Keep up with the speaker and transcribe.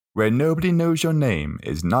where Nobody Knows Your Name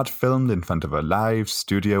is not filmed in front of a live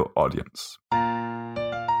studio audience.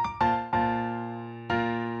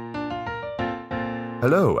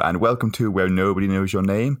 Hello, and welcome to Where Nobody Knows Your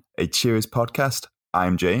Name, a Cheers podcast.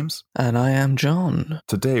 I'm James. And I am John.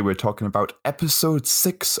 Today we're talking about episode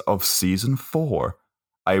 6 of season 4.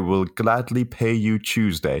 I Will Gladly Pay You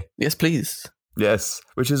Tuesday. Yes, please. Yes,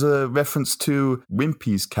 which is a reference to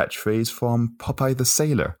Wimpy's catchphrase from Popeye the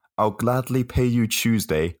Sailor. I'll gladly pay you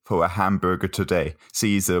Tuesday for a hamburger today.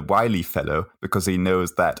 See, he's a wily fellow because he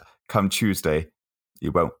knows that come Tuesday, he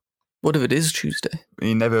won't. What if it is Tuesday?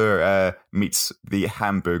 He never meets the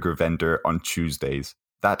hamburger vendor on Tuesdays.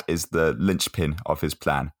 That is the linchpin of his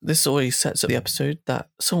plan. This already sets up the episode that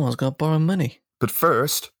someone's going to borrow money. But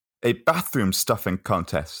first, a bathroom stuffing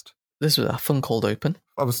contest. This was a fun cold open.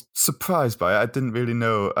 I was surprised by it. I didn't really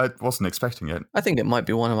know. I wasn't expecting it. I think it might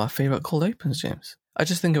be one of my favourite cold opens, James. I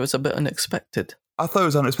just think it was a bit unexpected. I thought it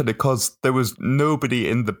was unexpected because there was nobody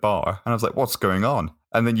in the bar. And I was like, what's going on?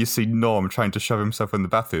 And then you see Norm trying to shove himself in the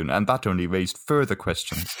bathroom. And that only raised further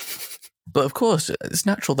questions. But of course, it's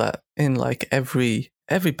natural that in like every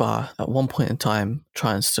bar at one point in time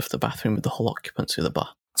try and stuff the bathroom with the whole occupancy of the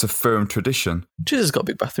bar. It's a firm tradition. Cheers has got a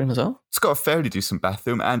big bathroom as well. It's got a fairly decent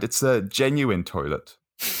bathroom and it's a genuine toilet.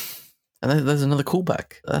 And there's another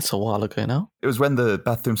callback. That's a while ago now. It was when the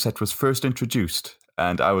bathroom set was first introduced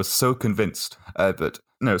and I was so convinced that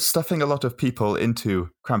stuffing a lot of people into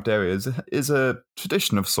cramped areas is a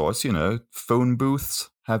tradition of sorts. Phone booths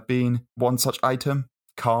have been one such item.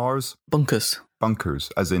 Cars. Bunkers,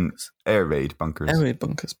 as in air raid bunkers. Air raid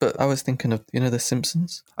bunkers. But I was thinking of, The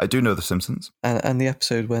Simpsons? I do know The Simpsons. And the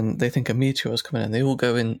episode when they think a meteor is coming in, they all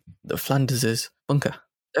go in the Flanders' bunker.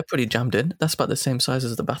 They're pretty jammed in. That's about the same size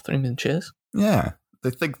as the bathroom in Cheers. Yeah. They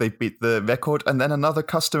think they beat the record, and then another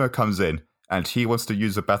customer comes in, and he wants to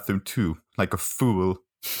use the bathroom too, like a fool.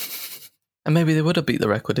 And maybe they would have beat the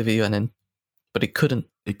record if he went in, but he couldn't.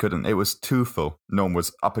 He couldn't. It was too full. Norm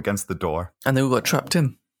was up against the door. And they all got trapped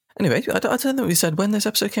in. Anyway, I don't think we said when this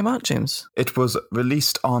episode came out, James. It was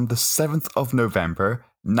released on the 7th of November,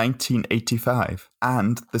 1985.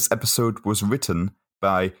 And this episode was written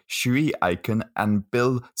by Sheree Aiken and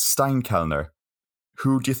Bill Steinkellner.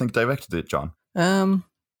 Who do you think directed it, John?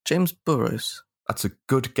 James Burrows. That's a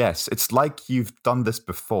good guess. It's like you've done this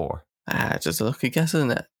before. Just a lucky guess,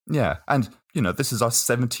 isn't it? Yeah, and, this is our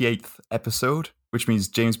 78th episode, which means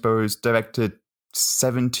James Burrows directed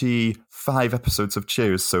 75 episodes of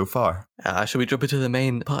Cheers so far. Should we jump into the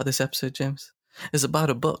main part of this episode, James? It's about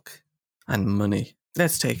a book and money.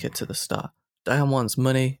 Let's take it to the start. Diane wants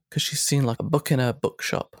money because she's seen like a book in a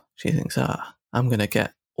bookshop. She thinks, I'm going to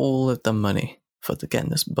get all of the money for getting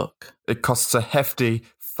this book. It costs a hefty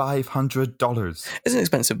 $500. It's an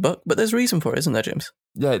expensive book, but there's a reason for it, isn't there, James?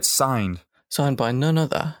 Yeah, it's signed. Signed by none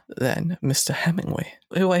other than Mr. Hemingway,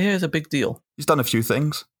 who I hear is a big deal. He's done a few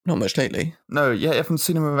things. Not much lately. No, yeah, I haven't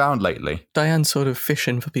seen him around lately. Diane's sort of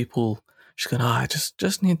fishing for people. She's going, I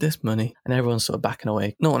just need this money. And everyone's sort of backing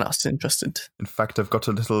away. No one else is interested. In fact, I've got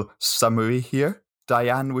a little summary here.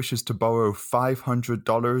 Diane wishes to borrow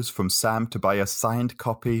 $500 from Sam to buy a signed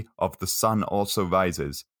copy of The Sun Also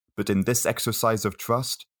Rises. But in this exercise of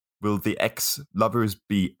trust, will the ex-lovers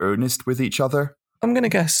be earnest with each other? I'm going to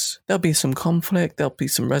guess there'll be some conflict, there'll be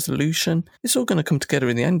some resolution. It's all going to come together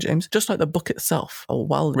in the end, James, just like the book itself. A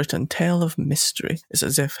well-written tale of mystery. It's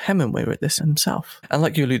as if Hemingway wrote this himself. And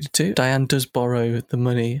like you alluded to, Diane does borrow the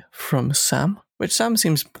money from Sam, which Sam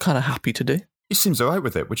seems kind of happy to do. He seems alright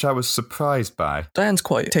with it, which I was surprised by. Diane's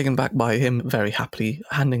quite taken back by him very happily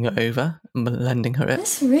handing it over and lending her it.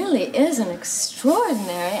 This really is an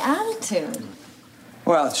extraordinary attitude.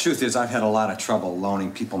 Well, the truth is I've had a lot of trouble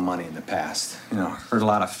loaning people money in the past. Hurt a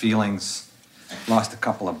lot of feelings. Lost a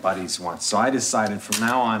couple of buddies once. So I decided from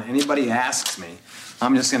now on, anybody asks me,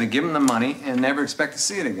 I'm just going to give them the money and never expect to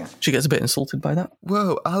see it again. She gets a bit insulted by that.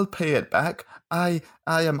 Whoa, I'll pay it back. I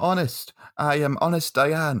am honest. I am honest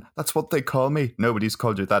Diane. That's what they call me. Nobody's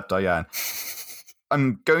called you that, Diane.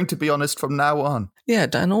 I'm going to be honest from now on. Yeah,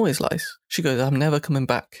 Diane always lies. She goes, I'm never coming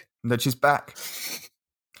back. And then she's back.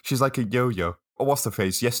 She's like a yo-yo. Or what's the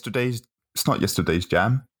phrase? It's not yesterday's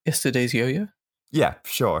jam. Yesterday's yo-yo? Yeah,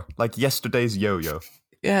 sure. Like yesterday's yo-yo.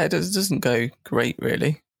 Yeah, it doesn't go great,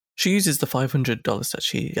 really. She uses the $500 that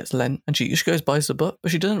she gets lent, and she goes buys the book,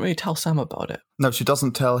 but she doesn't really tell Sam about it. No, she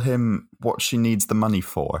doesn't tell him what she needs the money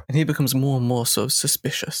for. And he becomes more and more sort of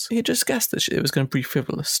suspicious. He just guessed that it was going to be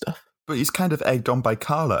frivolous stuff. But he's kind of egged on by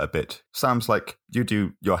Carla a bit. Sam's like, you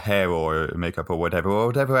do your hair or makeup or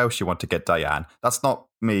whatever else you want to get Diane. That's not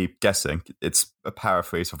me guessing. It's a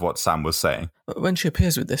paraphrase of what Sam was saying. When she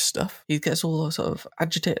appears with this stuff, he gets all sort of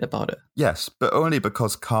agitated about it. Yes, but only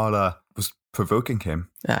because Carla was provoking him.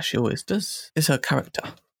 Yeah, she always does. It's her character.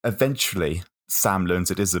 Eventually, Sam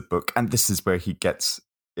learns it is a book, and this is where he gets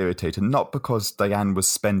irritated. Not because Diane was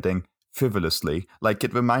spending frivolously. Like,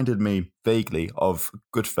 it reminded me vaguely of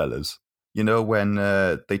Goodfellas. You know, when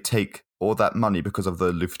they take all that money because of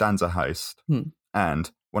the Lufthansa heist,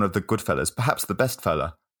 and one of the good fellas, perhaps the best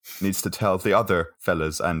fella, needs to tell the other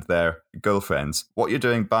fellas and their girlfriends, what you're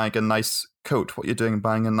doing buying a nice coat, what you're doing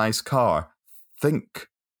buying a nice car. Think.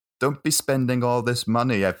 Don't be spending all this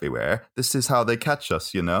money everywhere. This is how they catch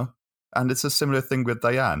us, you know? And it's a similar thing with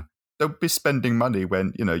Diane. Don't be spending money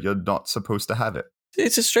when, you know, you're not supposed to have it.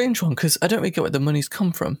 It's a strange one, because I don't really get where the money's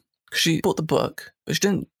come from. Because she bought the book, but she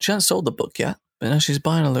hasn't sold the book yet. But now she's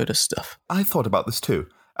buying a load of stuff. I thought about this too.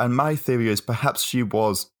 And my theory is perhaps she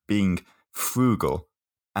was being frugal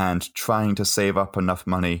and trying to save up enough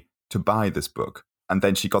money to buy this book. And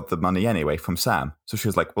then she got the money anyway from Sam. So she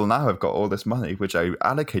was like, well, now I've got all this money, which I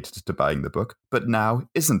allocated to buying the book, but now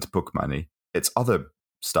isn't book money. It's other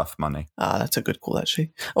stuff money. Ah, that's a good call,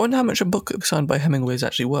 actually. I wonder how much a book signed by Hemingway is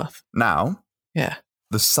actually worth. Now? Yeah.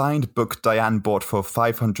 The signed book Diane bought for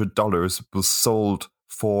 $500 was sold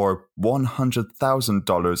for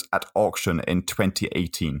 $100,000 at auction in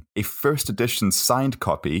 2018. A first edition signed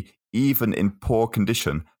copy, even in poor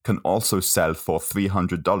condition, can also sell for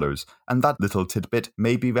 $300, and that little tidbit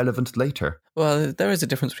may be relevant later. Well, there is a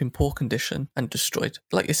difference between poor condition and destroyed.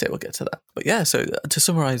 Like you say, we'll get to that. But yeah, so to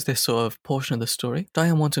summarise this sort of portion of the story,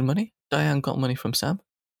 Diane wanted money. Diane got money from Sam.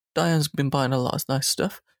 Diane's been buying a lot of nice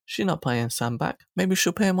stuff. She's not paying Sam back. Maybe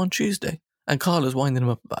she'll pay him on Tuesday. And Carla's winding him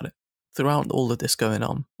up about it. Throughout all of this going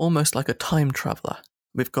on, almost like a time traveller,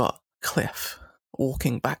 we've got Cliff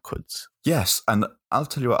walking backwards. Yes, and I'll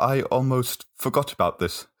tell you what, I almost forgot about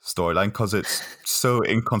this storyline because it's so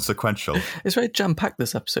inconsequential. It's very jam-packed,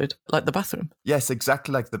 this episode, like the bathroom. Yes,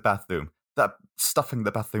 exactly like the bathroom. That stuffing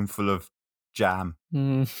the bathroom full of jam.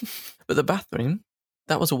 But the bathroom,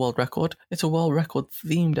 that was a world record. It's a world record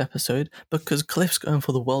themed episode because Cliff's going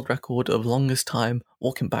for the world record of longest time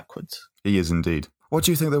walking backwards. He is indeed. What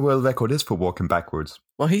do you think the world record is for walking backwards?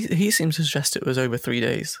 Well, he seems to suggest it was over 3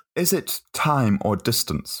 days. Is it time or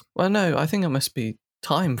distance? Well, no, I think it must be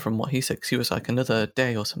time from what he said, because he was like another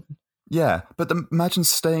day or something. Yeah, but imagine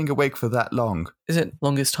staying awake for that long. Is it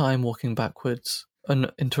longest time walking backwards,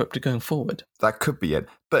 uninterrupted going forward? That could be it.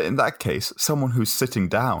 But in that case, someone who's sitting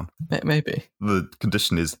down. Maybe. The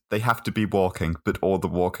condition is they have to be walking, but all the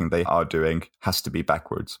walking they are doing has to be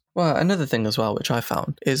backwards. Well, another thing as well, which I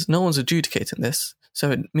found, is no one's adjudicating this,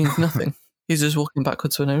 so it means nothing. He's just walking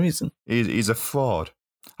backwards for no reason. He's a fraud.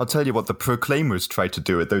 I'll tell you what, the Proclaimers tried to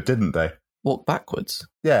do it though, didn't they? Walk backwards?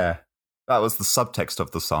 Yeah, that was the subtext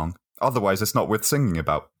of the song. Otherwise, it's not worth singing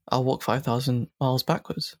about. I'll walk 5,000 miles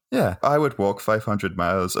backwards. Yeah, I would walk 500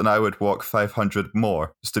 miles and I would walk 500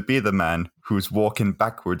 more just to be the man who's walking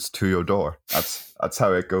backwards to your door. That's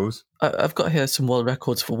how it goes. I've got here some world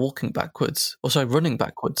records for walking backwards, or sorry, running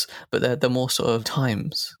backwards, but they're more sort of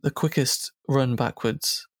times. The quickest run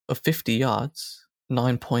backwards of 50 yards,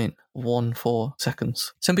 9.14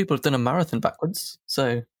 seconds. Some people have done a marathon backwards,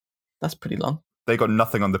 so that's pretty long. They got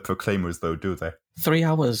nothing on the Proclaimers though, do they? 3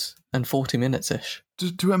 hours and 40 minutes-ish.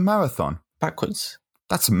 To do a marathon? Backwards.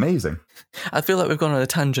 That's amazing. I feel like we've gone on a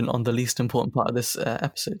tangent on the least important part of this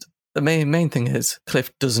episode. The main thing is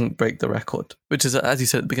Cliff doesn't break the record, which is, as you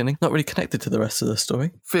said at the beginning, not really connected to the rest of the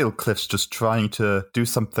story. I feel Cliff's just trying to do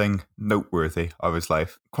something noteworthy of his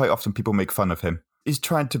life. Quite often people make fun of him. He's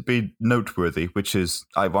trying to be noteworthy, which is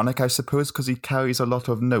ironic, I suppose, because he carries a lot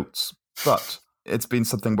of notes. But it's been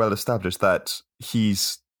something well established that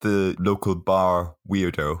he's the local bar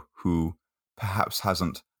weirdo who perhaps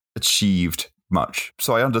hasn't achieved much.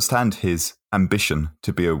 So I understand his ambition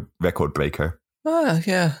to be a record breaker. Ah,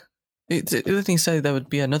 yeah. Didn't he say there would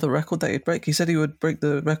be another record that he'd break? He said he would break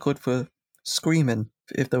the record for screaming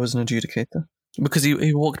if there was an adjudicator. Because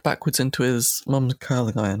he walked backwards into his mum's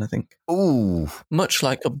curling iron, I think. Ooh. Much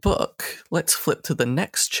like a book, let's flip to the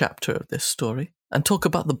next chapter of this story and talk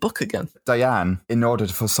about the book again. Diane, in order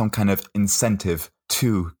for some kind of incentive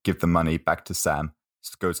to give the money back to Sam,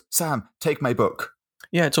 goes, Sam, take my book.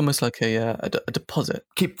 Yeah, it's almost like a deposit.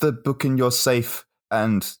 Keep the book in your safe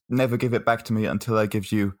and never give it back to me until I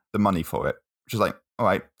give you the money for it. Which is like, all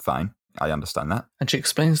right, fine. I understand that. And she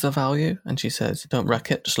explains the value, and she says, don't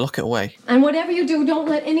wreck it, just lock it away. And whatever you do, don't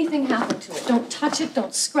let anything happen to it. Don't touch it,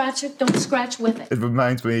 don't scratch with it. It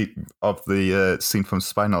reminds me of the scene from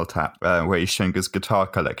Spinal Tap where he's showing his guitar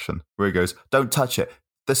collection, where he goes, don't touch it.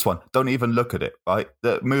 This one, don't even look at it, right?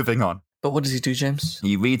 Moving on. But what does he do, James?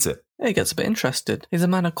 He reads it. Yeah, he gets a bit interested. He's a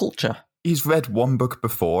man of culture. He's read one book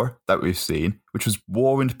before that we've seen, which was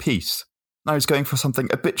War and Peace. Now he's going for something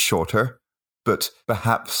a bit shorter, but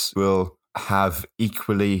perhaps will have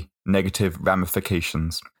equally negative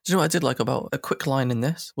ramifications. Do you know what I did like about a quick line in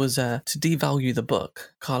this? Was to devalue the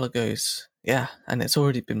book. Carla goes, yeah, and it's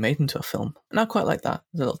already been made into a film. And I quite like that.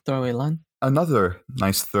 The little throwaway line. Another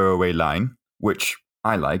nice throwaway line, which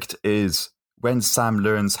I liked, is when Sam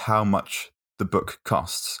learns how much the book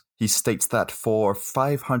costs. He states that for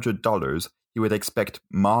 $500, he would expect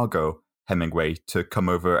Margot Hemingway to come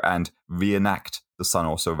over and reenact The Sun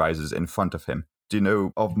Also Rises in front of him. Do you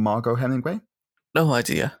know of Margot Hemingway? No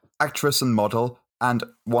idea. Actress and model, and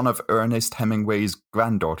one of Ernest Hemingway's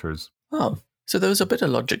granddaughters. Oh, so there was a bit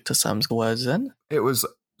of logic to Sam's words then? It was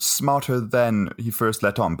smarter than he first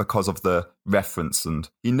let on because of the reference, and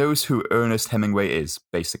he knows who Ernest Hemingway is,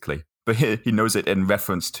 basically. But he knows it in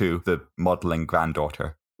reference to the modelling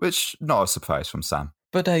granddaughter, which not a surprise from Sam.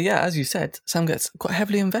 But yeah, as you said, Sam gets quite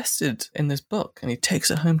heavily invested in this book, and he takes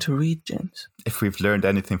it home to read, James. If we've learned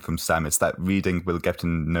anything from Sam, it's that reading will get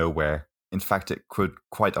him nowhere. In fact, it could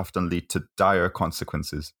quite often lead to dire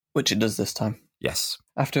consequences. Which it does this time. Yes.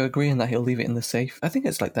 After agreeing that he'll leave it in the safe, I think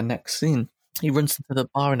it's like the next scene. He runs into the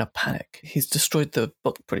bar in a panic. He's destroyed the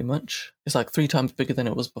book pretty much. It's like 3 times bigger than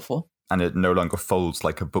it was before. And it no longer folds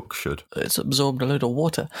like a book should. It's absorbed a load of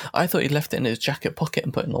water. I thought he left it in his jacket pocket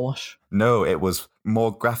and put it in the wash. No, it was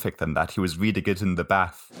more graphic than that. He was reading it in the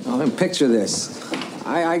bath. Well, then picture this.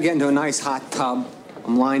 I get into a nice hot tub.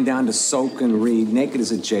 I'm lying down to soak and read, naked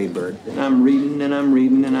as a jaybird. And I'm reading and I'm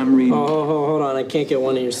reading and I'm reading. Oh, hold on. I can't get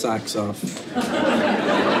one of your socks off.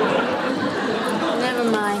 Never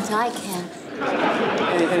mind. I can.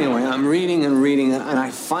 Anyway, I'm reading and reading, and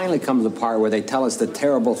I finally come to the part where they tell us the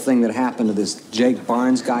terrible thing that happened to this Jake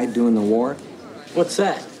Barnes guy doing the war. What's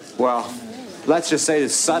that? Well, let's just say that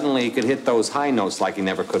suddenly he could hit those high notes like he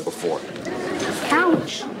never could before.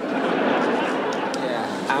 Ouch.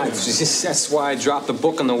 That's why I dropped the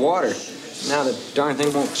book in the water. Now the darn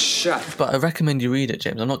thing won't shut. But I recommend you read it,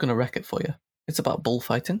 James. I'm not going to wreck it for you. It's about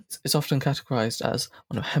bullfighting. It's often categorized as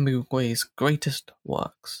one of Hemingway's greatest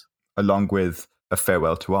works. Along with A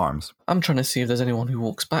Farewell to Arms. I'm trying to see if there's anyone who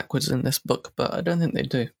walks backwards in this book, but I don't think they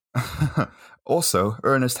do. Also,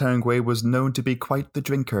 Ernest Hemingway was known to be quite the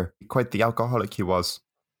drinker. Quite the alcoholic he was.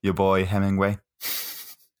 Your boy, Hemingway.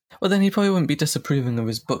 Well, then he probably wouldn't be disapproving of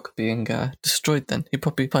his book being destroyed then. He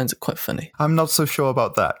probably finds it quite funny. I'm not so sure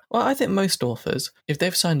about that. Well, I think most authors, if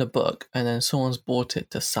they've signed a book and then someone's bought it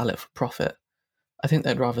to sell it for profit, I think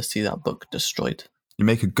they'd rather see that book destroyed. You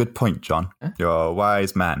make a good point, John. Yeah? You're a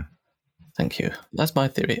wise man. Thank you. That's my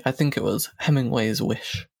theory. I think it was Hemingway's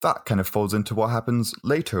wish. That kind of falls into what happens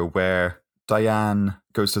later, where Diane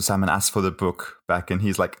goes to Sam and asks for the book back, and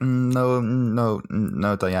he's like, no,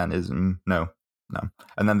 Diane is, no.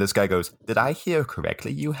 And then this guy goes, did I hear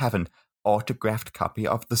correctly? You have an autographed copy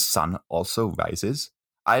of The Sun Also Rises?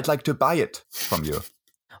 I'd like to buy it from you.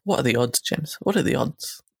 What are the odds, James? What are the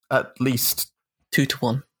odds? At least 2 to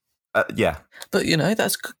 1. Yeah. But,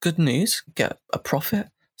 that's good news. Get a profit,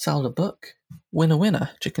 sell the book, win a winner,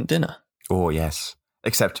 chicken dinner. Oh, yes.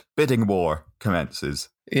 Except bidding war commences.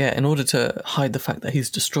 Yeah, in order to hide the fact that he's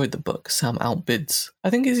destroyed the book, Sam outbids. I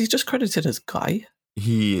think he's just credited as Guy.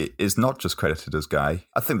 He is not just credited as Guy.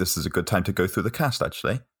 I think this is a good time to go through the cast,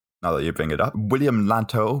 actually, now that you bring it up. William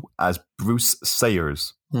Lanto as Bruce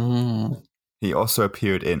Sayers. He also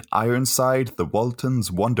appeared in Ironside, The Waltons,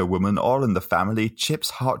 Wonder Woman, All in the Family,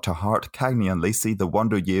 Chips, Heart to Heart, Cagney and Lacey, The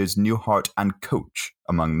Wonder Years, Newhart, and Coach,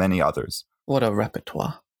 among many others. What a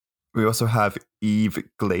repertoire. We also have Eve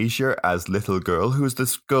Glazier as Little Girl, who is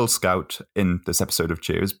this Girl Scout in this episode of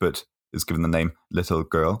Cheers, but is given the name Little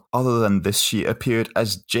Girl. Other than this, she appeared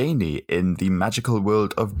as Janie in The Magical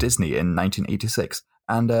World of Disney in 1986,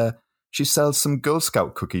 and she sells some Girl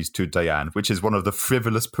Scout cookies to Diane, which is one of the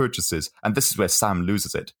frivolous purchases, and this is where Sam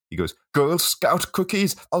loses it. He goes, Girl Scout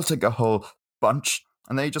cookies? I'll take a whole bunch.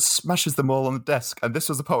 And then he just smashes them all on the desk, and this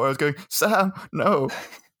was the part where I was going, Sam, no,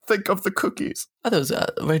 think of the cookies. I thought it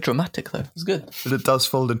was very dramatic, though. It was good. But it does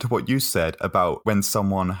fold into what you said about when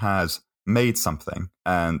someone has made something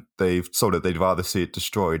and they've sold it, they'd rather see it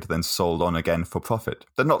destroyed than sold on again for profit.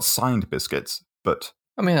 They're not signed biscuits, but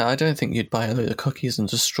I mean, I don't think you'd buy a load of cookies and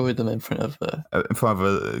destroy them in front of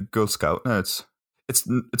a Girl Scout. No, it's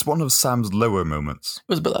It's one of Sam's lower moments.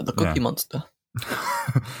 It was a bit like the Cookie Yeah. Monster.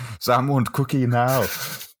 Sam won't cookie now.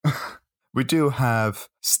 We do have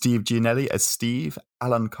Steve Gianelli as Steve,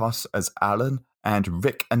 Alan Koss as Alan, and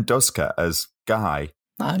Rick Andowska as Guy.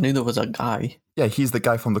 I knew there was a guy. Yeah, he's the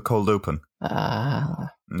guy from the cold open.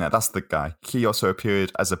 Ah. Yeah, that's the guy. He also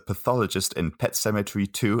appeared as a pathologist in Pet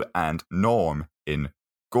Sematary 2 and Norm in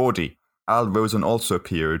Gordy. Al Rosen also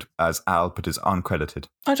appeared as Al, but is uncredited.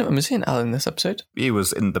 I don't remember seeing Al in this episode. He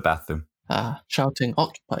was in the bathroom. Shouting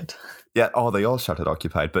occupied. Yeah, they all shouted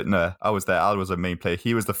occupied, but no, I was there. Al was a main player.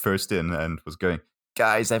 He was the first in and was going,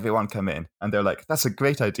 guys, everyone come in. And they're like, that's a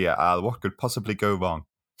great idea, Al. What could possibly go wrong?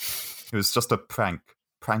 It was just a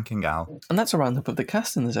pranking Al. And that's a roundup of the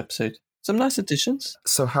cast in this episode. Some nice additions.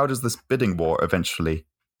 So how does this bidding war eventually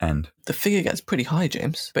end? The figure gets pretty high,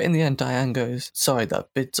 James. But in the end, Diane goes, sorry,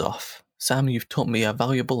 that bid's off. Sam, you've taught me a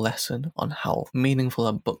valuable lesson on how meaningful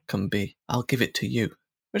a book can be. I'll give it to you.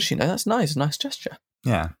 Which, that's nice. A nice gesture.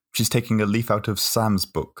 Yeah, she's taking a leaf out of Sam's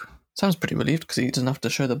book. Sam's pretty relieved because he doesn't have to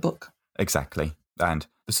show the book. Exactly. And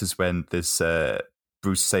this is when this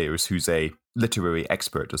Bruce Sayers, who's a literary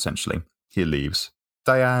expert, essentially, he leaves.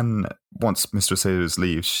 Diane, once Mr. Sayers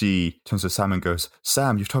leaves, she turns to Sam and goes,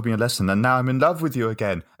 Sam, you've taught me a lesson, and now I'm in love with you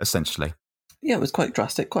again, essentially. Yeah, it was quite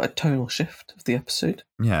drastic, quite a tonal shift of the episode.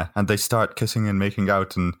 Yeah, and they start kissing and making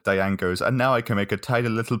out, and Diane goes, and now I can make a tiny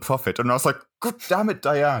little profit. And I was like, God damn it,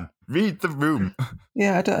 Diane, read the room.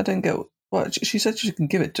 Yeah, I don't get what she said. She can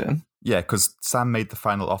give it to him. Yeah, because Sam made the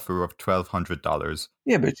final offer of $1,200.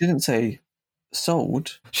 Yeah, but she didn't say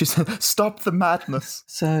sold. She said, stop the madness.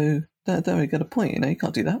 So there we got a point. You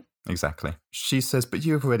can't do that. Exactly. She says, but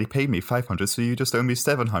you've already paid me $500, so you just owe me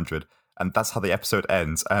 $700. And that's how the episode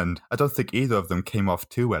ends. And I don't think either of them came off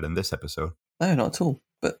too well in this episode. No, not at all.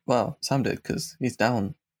 But, well, Sam did because he's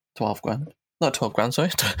down 12 grand. Not 12 grand, sorry,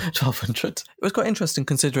 1,200. It was quite interesting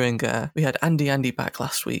considering we had Andy back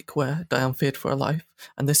last week where Diane feared for her life.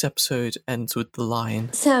 And this episode ends with the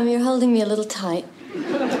line, Sam, you're holding me a little tight.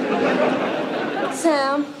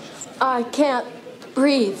 Sam, I can't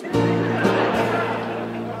breathe.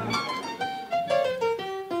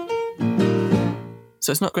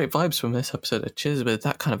 So it's not great vibes from this episode of Cheers with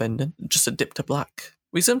that kind of ending, just a dip to black.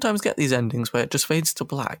 We sometimes get these endings where it just fades to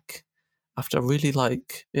black after a really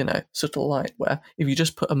subtle light where if you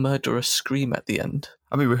just put a murderous scream at the end.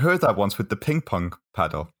 I mean, we heard that once with the ping pong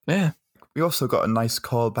paddle. Yeah. We also got a nice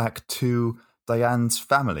callback to Diane's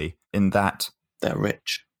family in that they're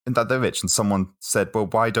rich. And someone said, well,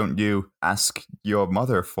 why don't you ask your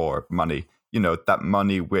mother for money? That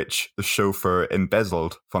money which the chauffeur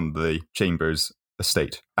embezzled from the Chambers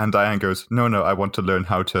estate. And Diane goes, no, I want to learn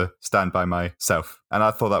how to stand by myself. And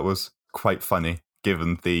I thought that was quite funny,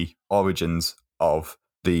 given the origins of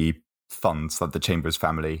the funds that the Chambers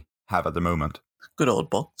family have at the moment. Good old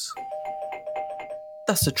box.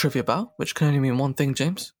 That's the trivia bow, which can only mean one thing,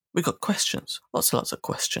 James. We got questions. Lots and lots of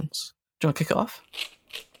questions. Do you want to kick it off?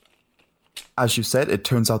 As you said, it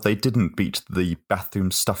turns out they didn't beat the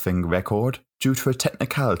bathroom stuffing record due to a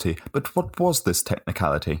technicality. But what was this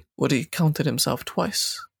technicality? Woody counted himself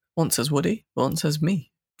twice. Once as Woody, once as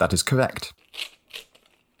me. That is correct.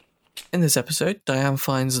 In this episode, Diane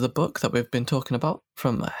finds the book that we've been talking about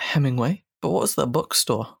from Hemingway. But what was the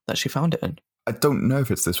bookstore that she found it in? I don't know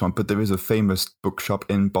if it's this one, but there is a famous bookshop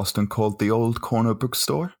in Boston called the Old Corner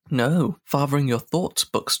Bookstore. No, Fathering Your Thoughts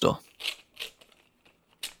bookstore.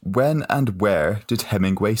 When and where did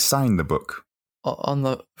Hemingway sign the book? On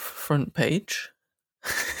the front page?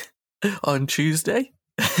 On Tuesday?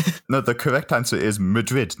 No, the correct answer is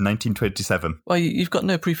Madrid, 1927. Well, you've got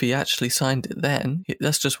no proof he actually signed it then.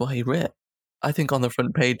 That's just what he wrote. I think on the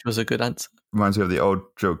front page was a good answer. Reminds me of the old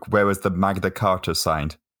joke, where was the Magna Carta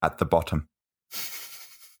signed? At the bottom.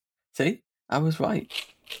 See? I was right.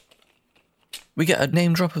 We get a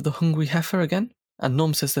name drop of the Hungry Heifer again. And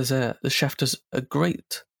Norm says the chef does a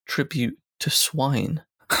great tribute to swine.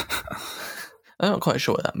 I'm not quite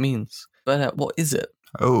sure what that means. But what is it?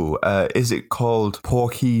 Oh, is it called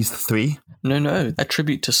Porky's 3? No. A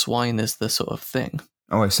tribute to swine is the sort of thing.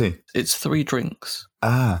 Oh, I see. It's 3 drinks.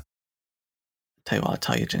 Ah. Tell you what I'll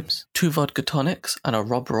tell you, James. 2 vodka tonics and a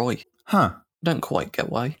Rob Roy. Huh. Don't quite get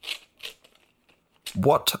why.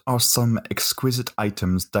 What are some exquisite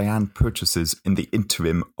items Diane purchases in the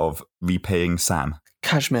interim of repaying Sam?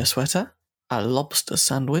 Cashmere sweater, a lobster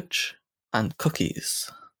sandwich, and cookies.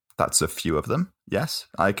 That's a few of them. Yes,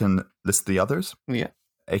 I can list the others. Yeah.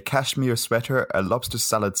 A cashmere sweater, a lobster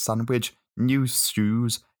salad sandwich, new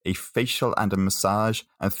shoes, a facial and a massage,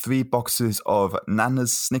 and 3 boxes of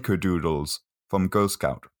Nana's snickerdoodles from Girl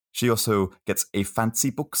Scout. She also gets a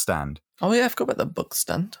fancy book stand. Oh yeah, I forgot about the book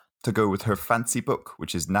stand. to go with her fancy book,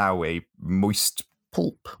 which is now a moist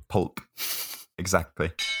pulp.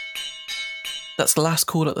 Exactly. That's the last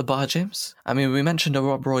call at the bar, James. I mean, we mentioned a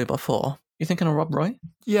Rob Roy before. You thinking of Rob Roy?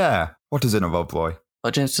 Yeah. What is in a Rob Roy?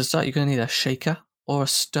 Well, James, to start, you're going to need a shaker or a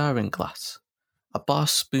stirring glass, a bar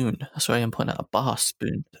spoon, that's very important, a bar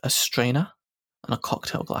spoon, a strainer, and a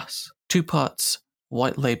cocktail glass. 2 parts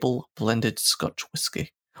white label blended Scotch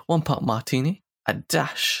whiskey, 1 part martini, a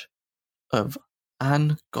dash of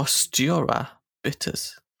Angostura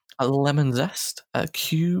bitters, a lemon zest, a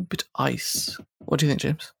cubed ice. What do you think,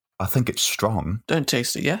 James? I think it's strong. Don't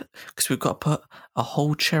taste it yet, because we've got to put a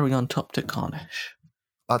whole cherry on top to garnish.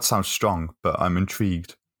 That sounds strong, but I'm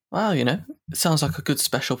intrigued. Well, you know, it sounds like a good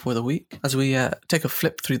special for the week. As we take a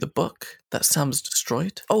flip through the book that Sam's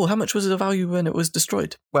destroyed. Oh, how much was the value when it was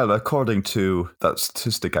destroyed? Well, according to that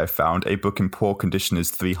statistic I found, a book in poor condition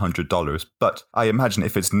is $300. But I imagine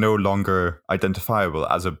if it's no longer identifiable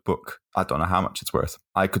as a book, I don't know how much it's worth.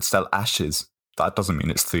 I could sell ashes. That doesn't mean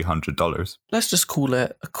it's $300. Let's just call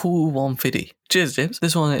it a cool 150. Cheers, James.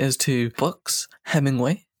 This one is to Books,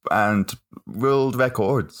 Hemingway. And world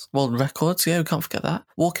records. World records, yeah, we can't forget that.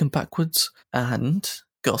 Walking Backwards and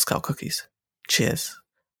Girl Scout cookies. Cheers.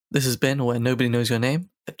 This has been Where Nobody Knows Your Name,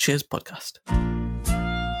 a Cheers podcast.